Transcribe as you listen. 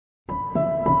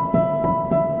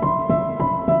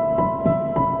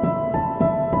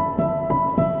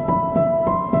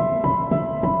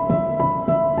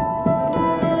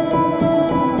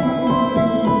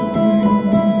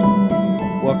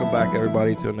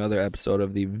everybody, to another episode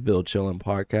of the Ville Chillin'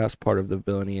 Podcast, part of the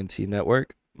Villainy and T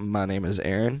Network. My name is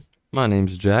Aaron. My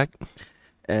name's Jack.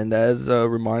 And as a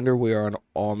reminder, we are on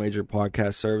all major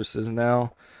podcast services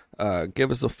now. Give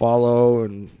us a follow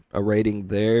and a rating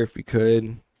there if you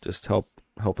could. Just help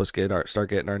us start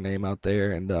getting our name out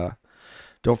there. And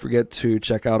don't forget to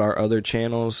check out our other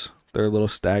channels. They're a little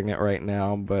stagnant right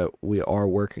now, but we are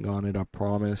working on it, I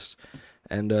promise.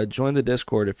 And join the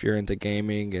Discord if you're into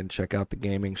gaming, and check out the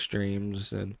gaming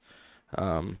streams. And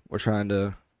we're trying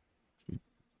to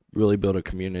really build a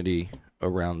community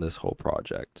around this whole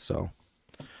project. So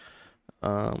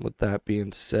with that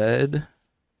being said,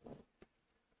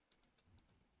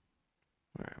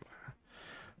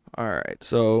 all right,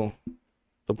 so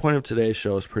the point of today's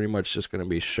show is pretty much just going to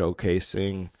be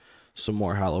showcasing some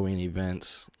more Halloween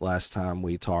events. Last time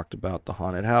we talked about the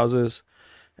haunted houses,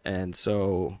 and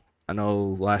so I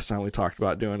know last time we talked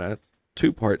about doing a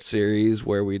 2-part series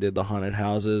where we did the haunted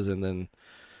houses and then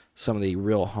some of the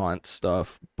real haunt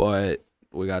stuff, but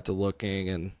we got to looking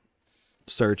and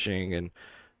searching and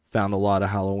found a lot of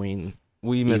Halloween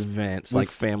events, like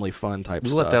family fun type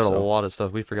stuff. We left out a lot of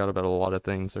stuff. We forgot about a lot of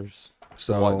things. There's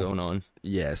a lot going on.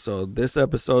 Yeah, so this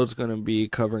episode's going to be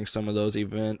covering some of those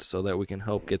events so that we can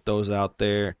help get those out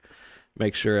there,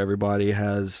 make sure everybody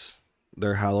has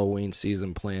their Halloween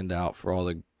season planned out for all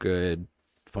the good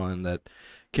fun that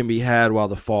can be had while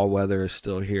the fall weather is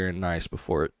still here and nice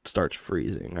before it starts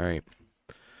freezing, right?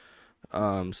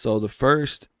 So the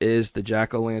first is the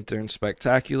Jack-O-Lantern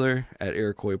Spectacular at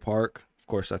Iroquois Park. Of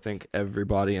course, I think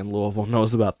everybody in Louisville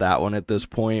knows about that one at this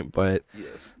point, but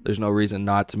yes, there's no reason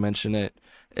not to mention it.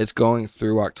 It's going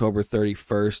through October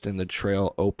 31st, and the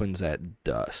trail opens at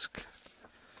dusk.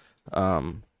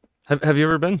 Have you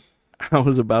ever been? I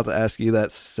was about to ask you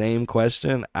that same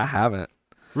question. I haven't.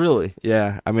 Really?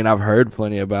 Yeah, I mean, I've heard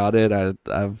plenty about it.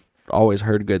 I've always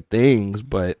heard good things,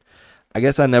 but I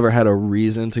guess I never had a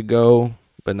reason to go.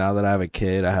 But now that I have a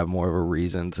kid, I have more of a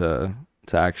reason to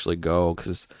actually go,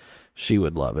 because she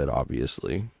would love it,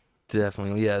 obviously.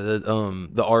 Definitely, yeah.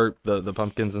 The art, the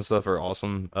pumpkins and stuff are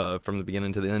awesome from the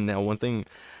beginning to the end. Now, one thing,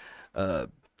 now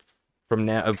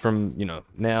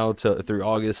through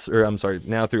August, or I'm sorry,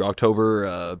 now through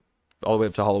October, all the way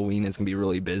up to Halloween, it's gonna be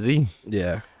really busy.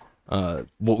 Yeah.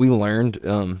 What we learned,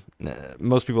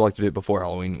 most people like to do it before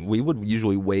Halloween. We would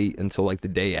usually wait until like the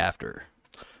day after.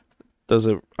 Does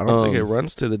it? I don't think it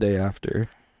runs to the day after.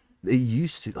 It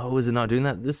used to. Oh, is it not doing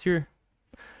that this year?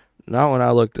 Not when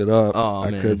I looked it up. Oh,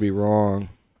 I man. could be wrong.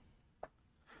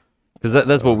 Because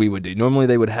that's what we would do. Normally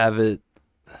they would have it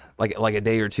like a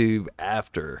day or two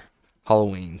after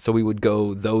Halloween. So we would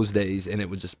go those days and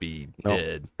it would just be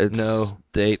dead.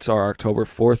 Dates are October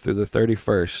 4th through the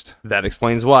 31st. That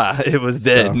explains why it was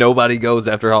dead. So, nobody goes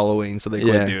after Halloween, so they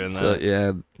quit doing that. So,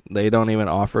 yeah, they don't even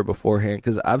offer it beforehand,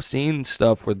 because I've seen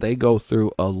stuff where they go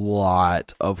through a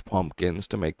lot of pumpkins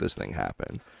to make this thing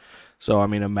happen. So, I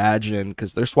mean, imagine,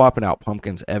 because they're swapping out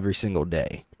pumpkins every single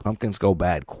day. Pumpkins go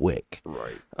bad quick.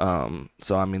 Right.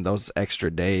 So, I mean, those extra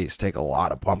days take a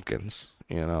lot of pumpkins,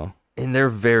 you know. And they're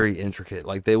very intricate.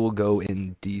 Like, they will go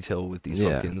in detail with these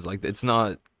pumpkins. Like, it's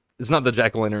not the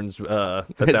jack-o'-lanterns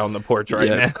that's out on the porch right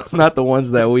now. It's not the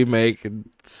ones that we make and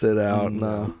sit out.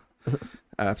 No,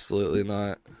 absolutely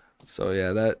not. So,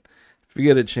 yeah, if you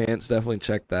get a chance, definitely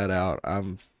check that out.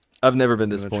 I've never been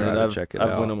disappointed.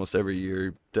 I've went almost every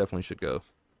year. Definitely should go.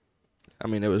 I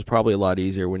mean, it was probably a lot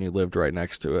easier when you lived right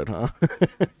next to it, huh?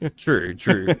 True.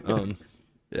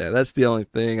 Yeah, that's the only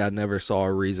thing. I never saw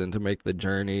a reason to make the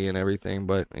journey and everything.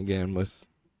 But again, with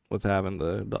having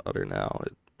the daughter now,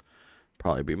 it'd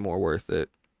probably be more worth it.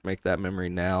 Make that memory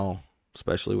now,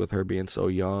 especially with her being so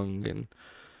young, and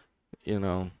you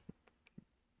know.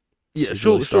 Yeah,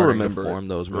 she'll remember to form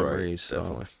those memories. Right,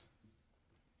 definitely.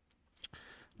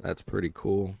 That's pretty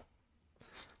cool.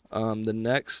 The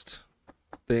next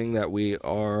thing that we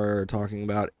are talking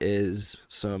about is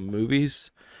some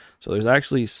movies. So there's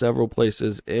actually several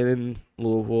places in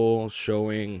Louisville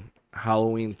showing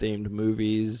Halloween-themed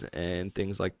movies and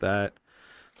things like that.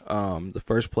 The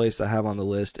first place I have on the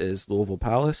list is Louisville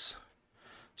Palace.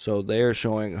 So they are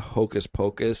showing Hocus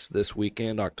Pocus this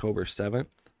weekend, October 7th.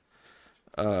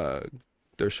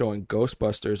 They're showing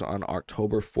Ghostbusters on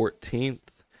October 14th.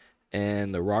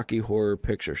 And the Rocky Horror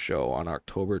Picture Show on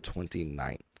October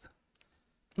 29th.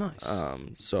 Nice.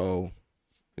 So,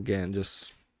 again,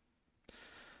 just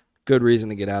good reason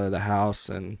to get out of the house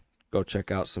and go check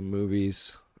out some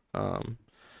movies. I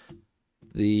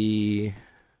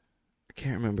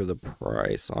can't remember the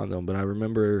price on them, but I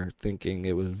remember thinking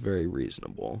it was very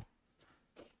reasonable.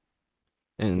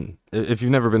 And if you've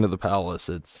never been to the Palace,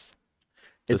 it's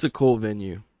a cool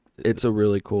venue. It's a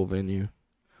really cool venue.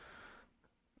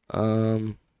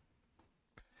 $8.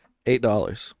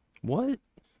 What?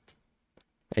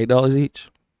 $8 each.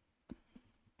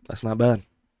 That's not bad,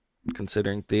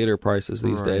 considering theater prices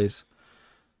these Right. days.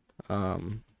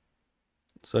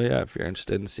 So yeah, if you're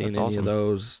interested in seeing That's any awesome. of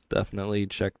those, definitely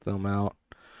check them out.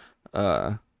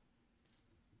 So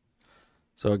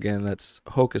again, that's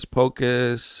Hocus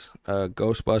Pocus,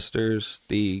 Ghostbusters,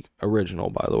 the original,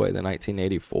 by the way, the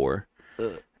 1984,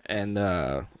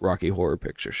 and Rocky Horror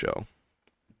Picture Show.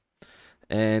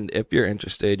 And if you're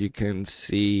interested, you can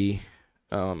see,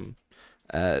 you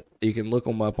can look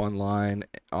them up online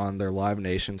on their Live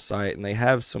Nation site, and they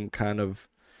have some kind of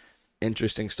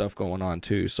interesting stuff going on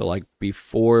too. So like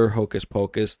before Hocus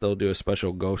Pocus, they'll do a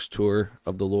special ghost tour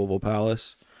of the Louisville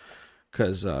Palace,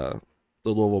 because the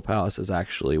Louisville Palace is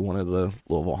actually one of the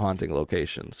Louisville haunting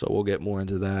locations. So we'll get more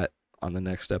into that on the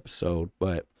next episode.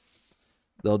 But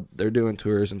they're doing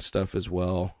tours and stuff as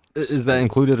well. Is that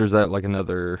included, or is that like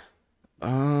another?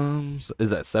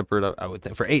 Is that separate? I would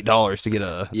think for $8 to get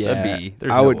a B.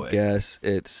 There's I no would way. guess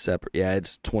it's separate. Yeah,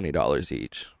 it's $20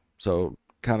 each. So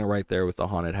kind of right there with the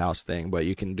haunted house thing. But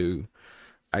you can do,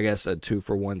 I guess, a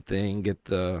 2-for-1 thing. Get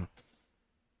the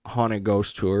haunted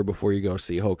ghost tour before you go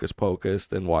see Hocus Pocus,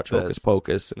 then watch Hocus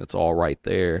Pocus, and it's all right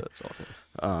there. That's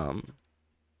awesome.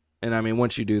 And I mean,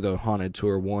 once you do the haunted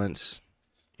tour once,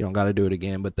 you don't got to do it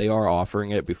again. But they are offering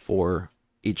it before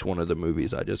each one of the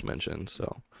movies I just mentioned.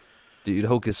 So, dude,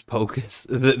 Hocus Pocus.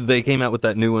 They came out with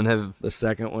that new one. The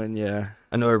second one, yeah.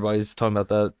 I know everybody's talking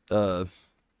about that.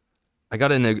 I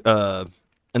got an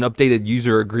updated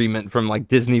user agreement from like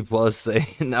Disney Plus saying,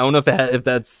 I don't know if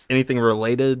that's anything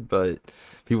related, but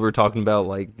people were talking about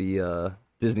like the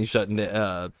Disney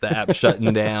the app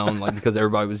shutting down, like because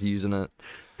everybody was using it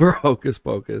For Hocus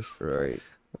Pocus. right.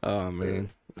 Oh man,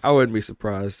 I wouldn't be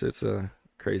surprised. It's a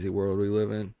crazy world we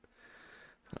live in.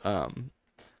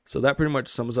 So that pretty much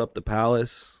sums up the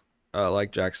Palace.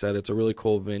 Like Jack said, it's a really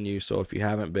cool venue. So if you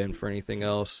haven't been for anything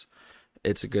else,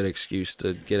 it's a good excuse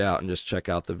to get out and just check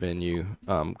out the venue.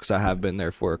 Because I have been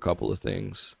there for a couple of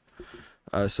things.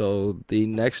 So the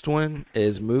next one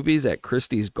is Movies at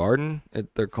Christie's Garden.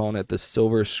 They're calling it the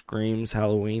Silver Screams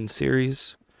Halloween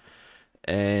series.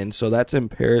 And so that's in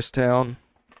Paristown.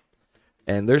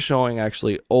 And they're showing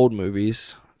actually old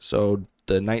movies. So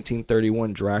the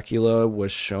 1931 Dracula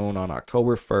was shown on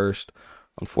October 1st.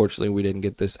 Unfortunately, we didn't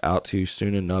get this out to you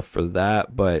soon enough for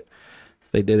that. But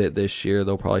if they did it this year,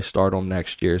 they'll probably start them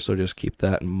next year. So just keep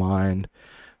that in mind.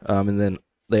 And then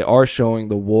they are showing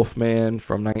The Wolfman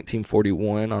from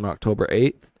 1941 on October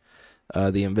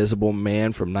 8th. The Invisible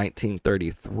Man from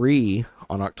 1933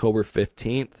 on October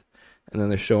 15th. And then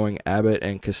they're showing Abbott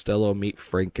and Costello Meet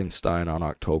Frankenstein on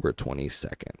October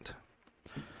 22nd.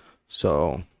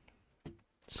 So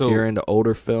if you're into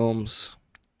older films,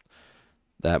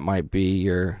 that might be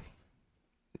your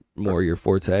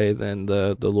forte than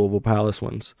the Louisville Palace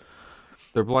ones.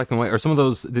 They're black and white. Are some of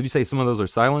those? Did you say some of those are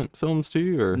silent films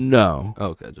too? Or No. oh,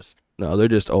 okay, No, they're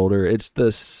just older. It's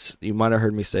this. You might have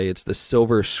heard me say it's the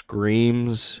Silver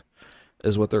Screams,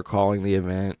 is what they're calling the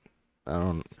event.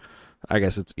 I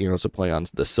guess it's it's a play on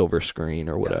the silver screen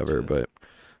or whatever. Gotcha.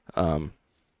 But it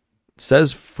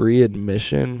says free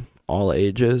admission, all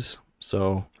ages.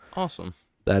 So awesome.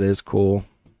 that is cool.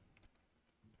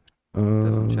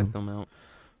 Definitely check them out.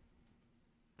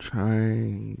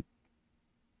 Trying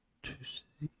to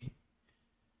see.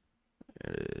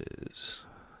 It is.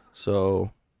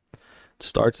 So it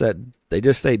starts at, they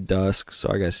just say dusk,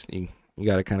 so I guess you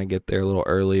got to kind of get there a little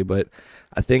early, but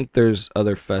I think there's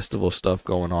other festival stuff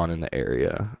going on in the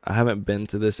area. I haven't been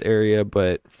to this area,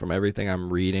 but from everything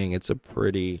I'm reading, it's a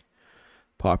pretty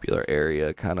popular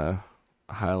area, kind of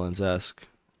Highlands-esque.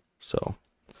 So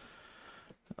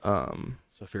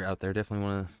if you're out there, definitely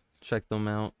want to check them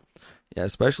out. yeah,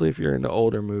 especially if you're into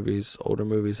older movies. Older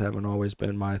movies haven't always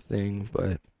been my thing,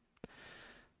 but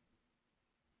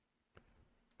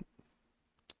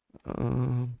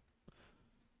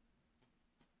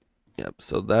yep,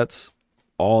 so that's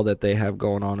all that they have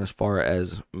going on as far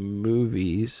as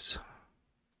movies.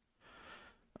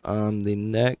 The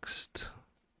next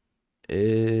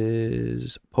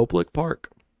is Poplick Park.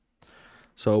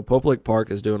 So Poplick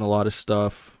Park is doing a lot of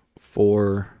stuff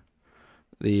for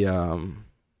the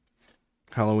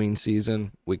Halloween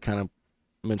season. We kind of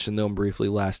mentioned them briefly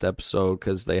last episode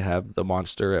because they have the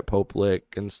monster at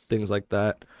Poplick and things like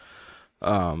that.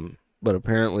 But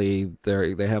apparently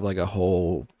they have like a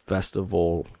whole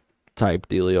festival type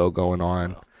dealio going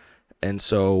on. And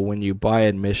so when you buy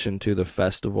admission to the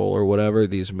festival or whatever,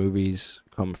 these movies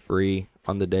come free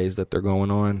on the days that they're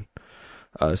going on.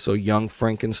 So Young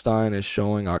Frankenstein is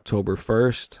showing October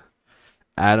 1st.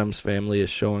 Adam's Family is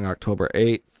showing October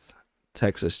 8th.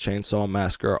 Texas Chainsaw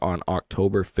Massacre on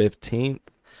October 15th.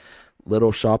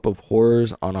 Little Shop of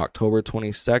Horrors on October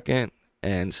 22nd.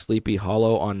 And Sleepy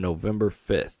Hollow on November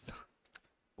 5th.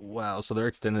 Wow, so they're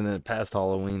extending it past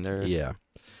Halloween there. Yeah.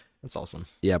 That's awesome.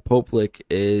 Yeah, Popelick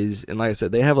is, and like I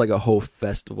said, they have like a whole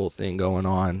festival thing going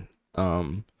on.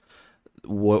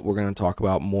 What we're going to talk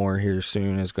about more here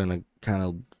soon is going to kind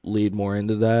of lead more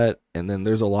into that. And then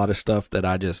there's a lot of stuff that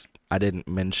I didn't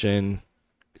mention.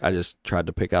 I just tried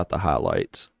to pick out the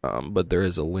highlights. But there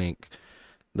is a link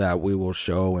that we will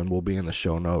show and will be in the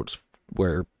show notes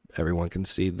where everyone can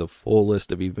see the full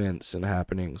list of events and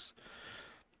happenings.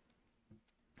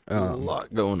 A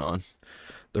lot going on.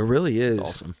 There really is.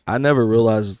 Awesome. I never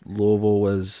realized Louisville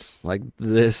was like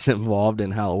this involved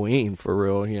in Halloween for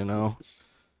real, you know.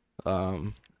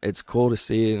 It's cool to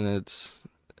see, and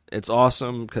it's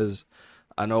awesome because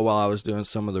I know while I was doing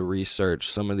some of the research,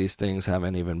 some of these things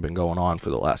haven't even been going on for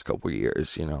the last couple of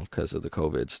years, you know, because of the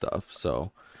COVID stuff.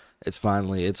 So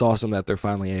it's awesome that they're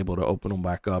finally able to open them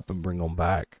back up and bring them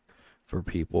back for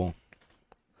people.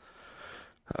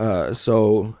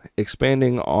 So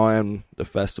expanding on the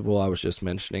festival I was just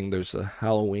mentioning, there's a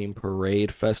Halloween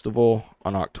Parade Festival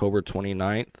on October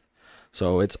 29th.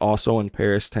 So it's also in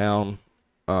Paristown,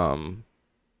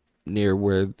 near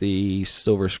where the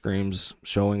Silver Screams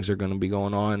showings are going to be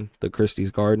going on, the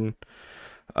Christie's Garden.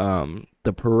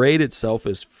 The parade itself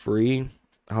is free.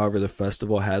 However, the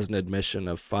festival has an admission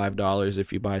of $5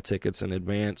 if you buy tickets in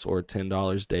advance or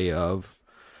 $10 day of.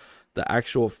 The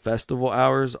actual festival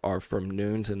hours are from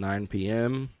noon to 9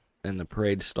 p.m., and the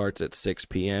parade starts at 6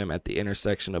 p.m. at the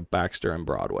intersection of Baxter and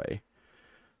Broadway.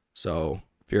 So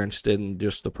if you're interested in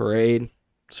just the parade,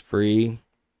 it's free.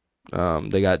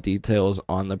 They got details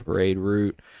on the parade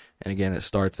route, and again, it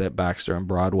starts at Baxter and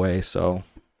Broadway, so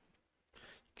you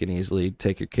can easily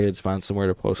take your kids, find somewhere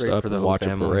to post up and watch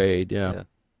a parade. Yeah.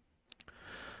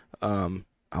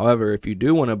 However, if you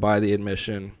do want to buy the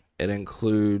admission, it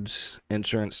includes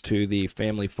entrance to the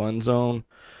family fun zone.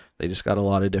 They just got a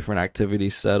lot of different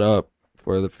activities set up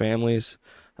for the families.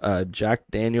 Jack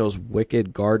Daniel's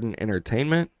Wicked Garden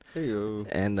Entertainment. Hey-o.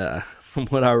 And from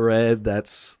what I read,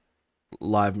 that's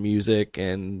live music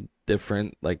and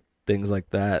different like things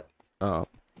like that.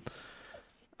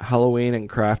 Halloween and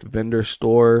craft vendor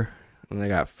store. And they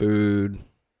got food,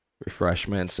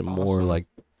 refreshments, and more like,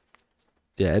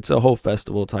 yeah, it's a whole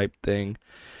festival type thing.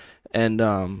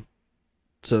 And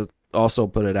to also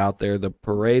put it out there, the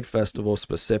parade festival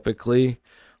specifically,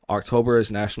 October is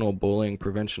National Bullying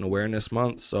Prevention Awareness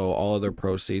Month, so all of their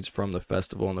proceeds from the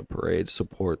festival and the parade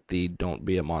support the Don't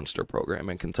Be a Monster program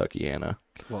in Kentuckiana.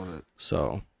 Love it.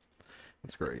 So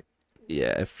that's great.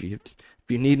 Yeah, if you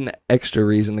need an extra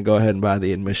reason to go ahead and buy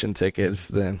the admission tickets,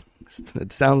 then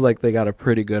it sounds like they got a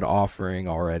pretty good offering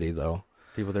already, though.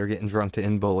 People that are getting drunk to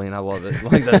end bullying, I love it.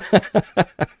 Like that's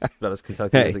about as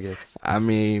Kentucky as it gets. I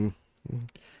mean,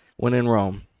 when in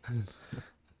Rome.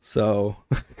 So,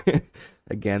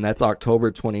 again, that's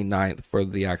October 29th for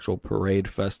the actual parade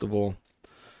festival.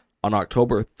 On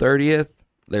October 30th,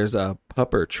 there's a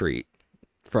pupper treat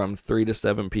from 3 to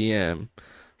 7 p.m.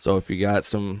 So if you got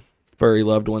some furry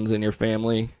loved ones in your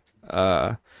family,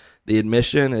 the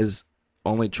admission is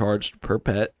only charged per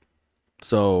pet.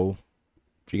 So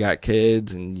if you got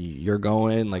kids and you're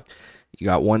going, like you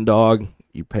got one dog,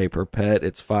 you pay per pet.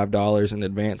 It's $5 in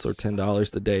advance or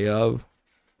 $10 the day of.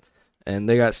 And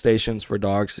they got stations for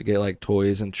dogs to get like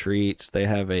toys and treats. They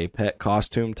have a pet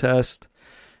costume test.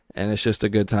 And it's just a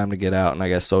good time to get out and I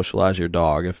guess socialize your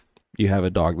dog if you have a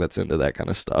dog that's into that kind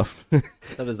of stuff.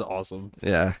 That is awesome.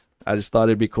 Yeah. I just thought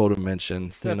it'd be cool to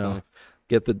mention, Definitely.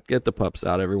 get the pups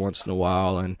out every once in a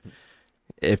while. And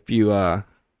if you're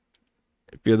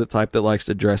the type that likes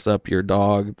to dress up your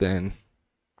dog, then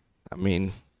I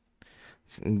mean,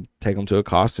 take them to a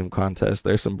costume contest.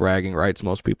 There's some bragging rights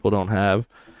most people don't have.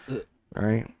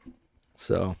 Right?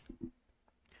 So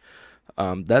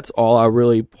that's all I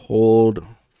really pulled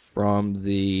from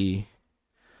the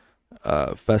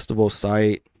festival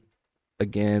site.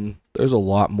 Again, there's a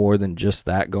lot more than just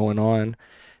that going on.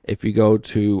 If you go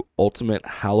to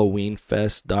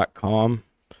ultimatehalloweenfest.com,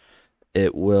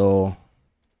 it will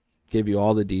give you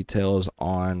all the details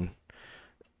on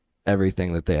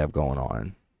everything that they have going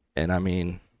on. And I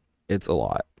mean, it's a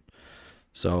lot.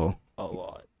 So, a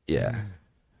lot. Yeah.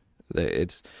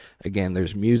 It's, again,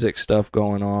 there's music stuff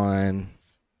going on.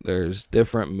 There's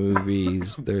different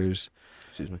movies. There's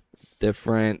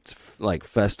different like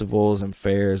festivals and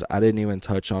fairs. I didn't even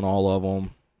touch on all of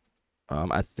them.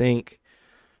 I think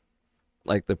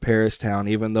like the Paristown,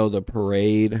 even though the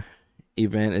parade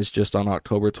event is just on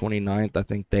October 29th. I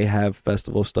think they have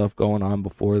festival stuff going on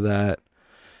before that.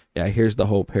 Yeah, here's the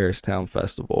whole Paris Town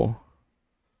Festival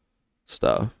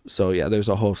stuff. So yeah, there's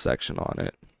a whole section on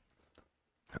it.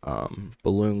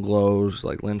 Balloon glows,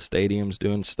 like Lynn Stadium's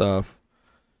doing stuff.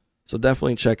 So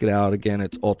definitely check it out. Again,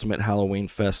 it's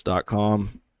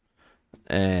ultimatehalloweenfest.com,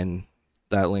 and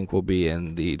that link will be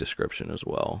in the description as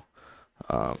well.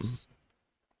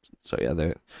 So yeah,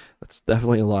 that's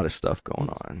definitely a lot of stuff going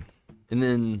on. And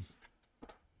then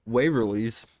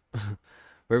Waverly's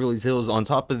Hills on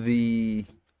top of the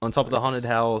haunted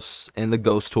house and the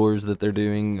ghost tours that they're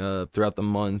doing throughout the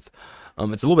month.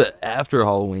 It's a little bit after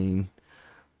Halloween,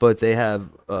 but they have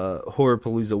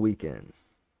Horrorpalooza weekend.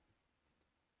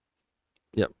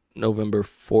 Yep, November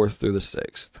 4th through the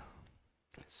 6th.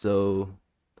 So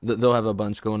they'll have a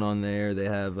bunch going on there. They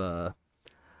have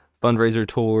fundraiser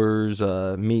tours,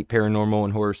 meet paranormal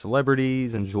and horror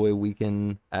celebrities, enjoy a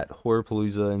weekend at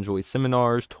Horrorpalooza, enjoy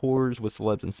seminars, tours with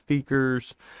celebs and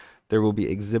speakers. There will be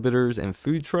exhibitors and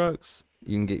food trucks.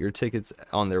 You can get your tickets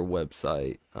on their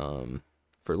website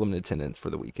for limited attendance for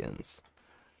the weekends.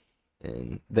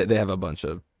 And they have a bunch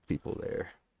of people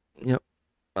there. Yep,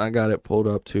 I got it pulled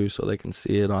up too, so they can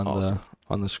see it on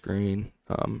Awesome. the screen.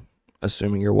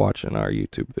 Assuming you're watching our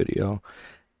YouTube video.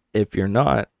 If you're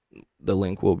not, the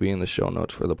link will be in the show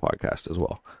notes for the podcast as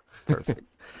well. Perfect.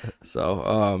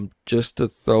 So, just to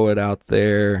throw it out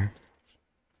there,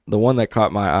 the one that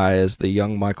caught my eye is the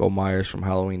young Michael Myers from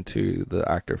Halloween 2.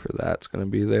 The actor for that's going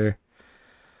to be there.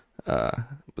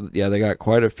 But yeah, they got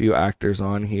quite a few actors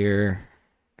on here.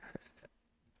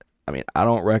 I mean, I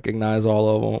don't recognize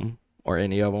all of them or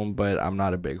any of them, but I'm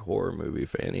not a big horror movie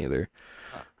fan either.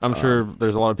 I'm sure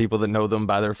there's a lot of people that know them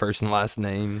by their first and last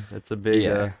name. It's a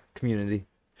big community.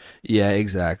 Yeah,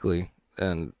 exactly.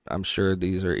 And I'm sure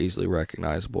these are easily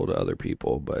recognizable to other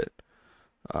people, but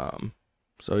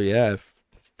so yeah, if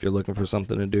you're looking for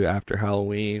something to do after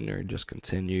Halloween or just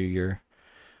continue your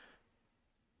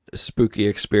spooky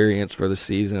experience for the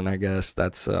season, I guess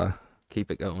that's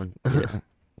Keep it going. yeah,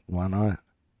 why not?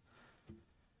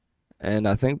 And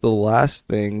I think the last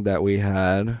thing that we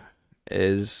had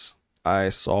is I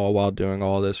saw while doing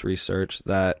all this research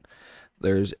that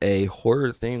there's a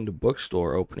horror-themed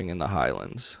bookstore opening in the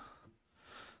Highlands.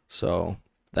 So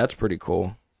that's pretty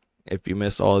cool. If you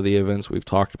miss all of the events we've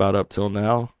talked about up till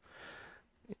now,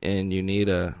 and you need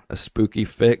a spooky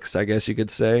fix, I guess you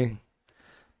could say,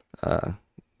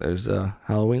 there's a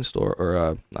Halloween store,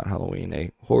 or not Halloween, a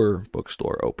horror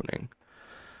bookstore opening.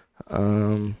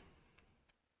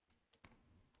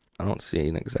 I don't see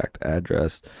an exact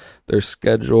address.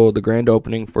 The grand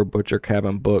opening for Butcher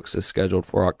Cabin Books is scheduled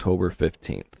for October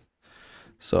 15th.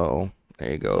 So,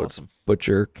 there you go. That's It's awesome.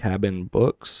 Butcher Cabin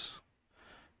Books.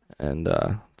 And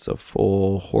it's a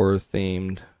full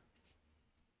horror-themed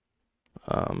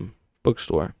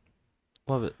bookstore.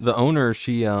 Love it. The owner,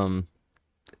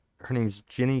 her name's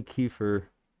Jenny Kiefer.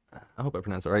 I hope I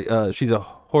pronounced it right. She's a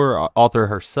horror author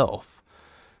herself.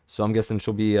 So I'm guessing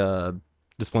she'll be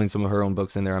displaying some of her own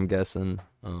books in there, I'm guessing.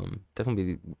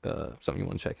 Definitely something you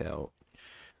want to check out.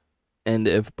 And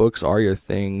if books are your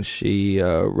thing, she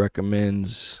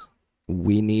recommends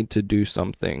We Need to Do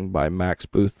Something by Max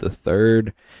Booth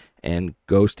III and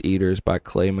Ghost Eaters by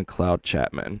Clay McLeod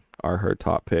Chapman are her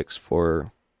top picks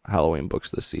for Halloween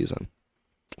books this season.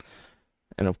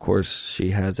 And of course,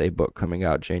 she has a book coming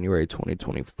out January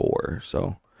 2024.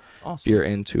 So Awesome. if you're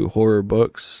into horror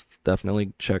books,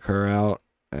 definitely check her out.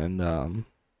 And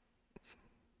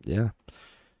yeah.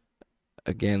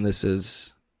 Again, this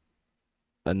is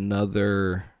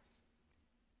another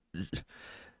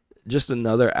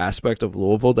aspect of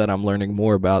Louisville that I'm learning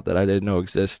more about that I didn't know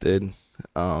existed.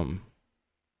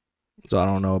 So I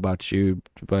don't know about you,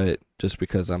 but just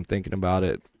because I'm thinking about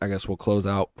it, I guess we'll close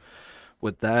out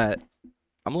with that.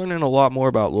 I'm learning a lot more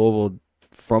about Louisville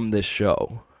from this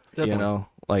show. Definitely. You know,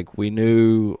 like we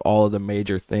knew all of the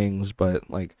major things, but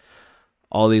like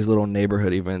all these little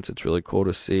neighborhood events, it's really cool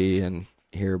to see and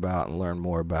hear about and learn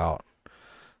more about.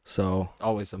 So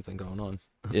Always something going on.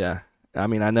 yeah, I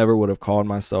mean, I never would have called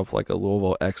myself like a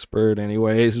Louisville expert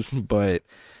anyways, but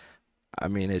I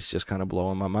mean, it's just kind of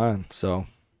blowing my mind. So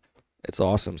it's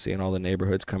awesome seeing all the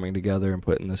neighborhoods coming together and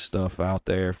putting this stuff out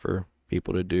there for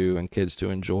people to do and kids to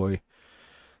enjoy.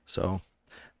 So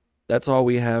that's all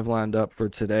we have lined up for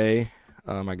today.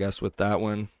 I guess with that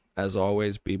one, as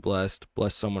always, be blessed.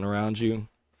 Bless someone around you.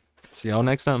 See y'all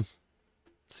next time.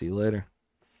 See you later.